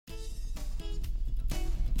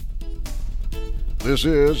This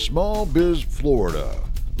is Small Biz Florida,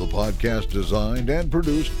 the podcast designed and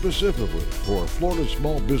produced specifically for Florida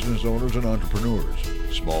small business owners and entrepreneurs.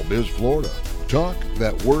 Small Biz Florida, talk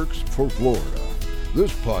that works for Florida.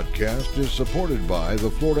 This podcast is supported by the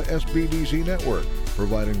Florida SBDC Network,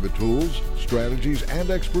 providing the tools, strategies,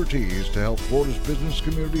 and expertise to help Florida's business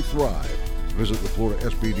community thrive. Visit the Florida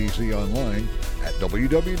SBDC online at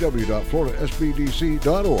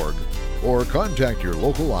www.floridasbdc.org or contact your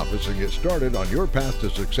local office and get started on your path to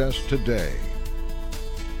success today.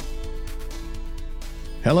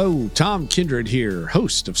 Hello, Tom Kindred here,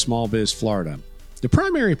 host of Small Biz Florida. The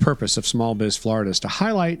primary purpose of Small Biz Florida is to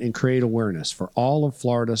highlight and create awareness for all of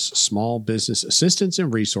Florida's small business assistance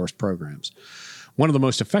and resource programs. One of the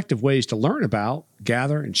most effective ways to learn about,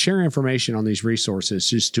 gather, and share information on these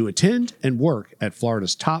resources is to attend and work at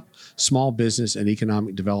Florida's top small business and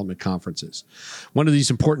economic development conferences. One of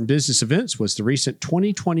these important business events was the recent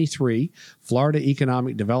 2023 Florida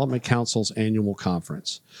Economic Development Council's annual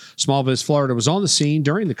conference. Small Biz Florida was on the scene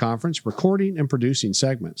during the conference, recording and producing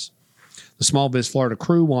segments. The Small Biz Florida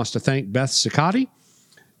crew wants to thank Beth Sicati,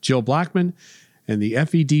 Jill Blackman, and the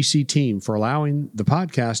FEDC team for allowing the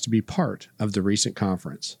podcast to be part of the recent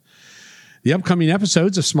conference. The upcoming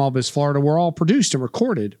episodes of Small Biz Florida were all produced and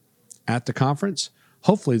recorded at the conference.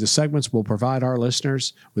 Hopefully, the segments will provide our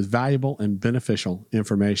listeners with valuable and beneficial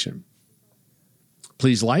information.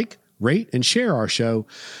 Please like, rate, and share our show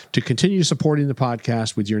to continue supporting the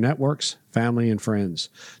podcast with your networks, family, and friends.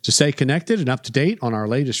 To stay connected and up to date on our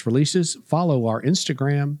latest releases, follow our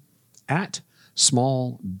Instagram at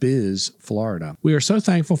Small Biz Florida. We are so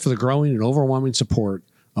thankful for the growing and overwhelming support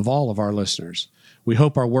of all of our listeners. We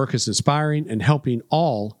hope our work is inspiring and helping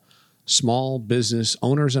all small business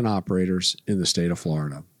owners and operators in the state of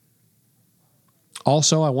Florida.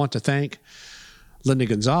 Also, I want to thank Linda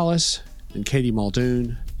Gonzalez and Katie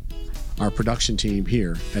Muldoon, our production team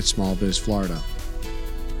here at Small Biz Florida.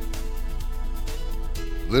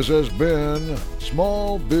 This has been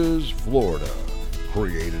Small Biz Florida,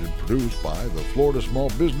 created and produced by the Florida Small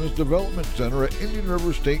Business Development Center at Indian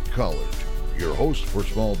River State College. Your host for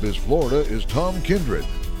Small Biz Florida is Tom Kindred.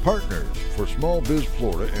 Partners for Small Biz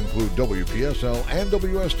Florida include WPSL and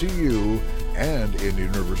WSTU and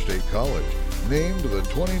Indian River State College, named the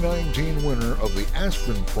 2019 winner of the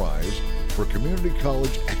Aspen Prize for Community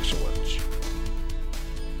College Excellence.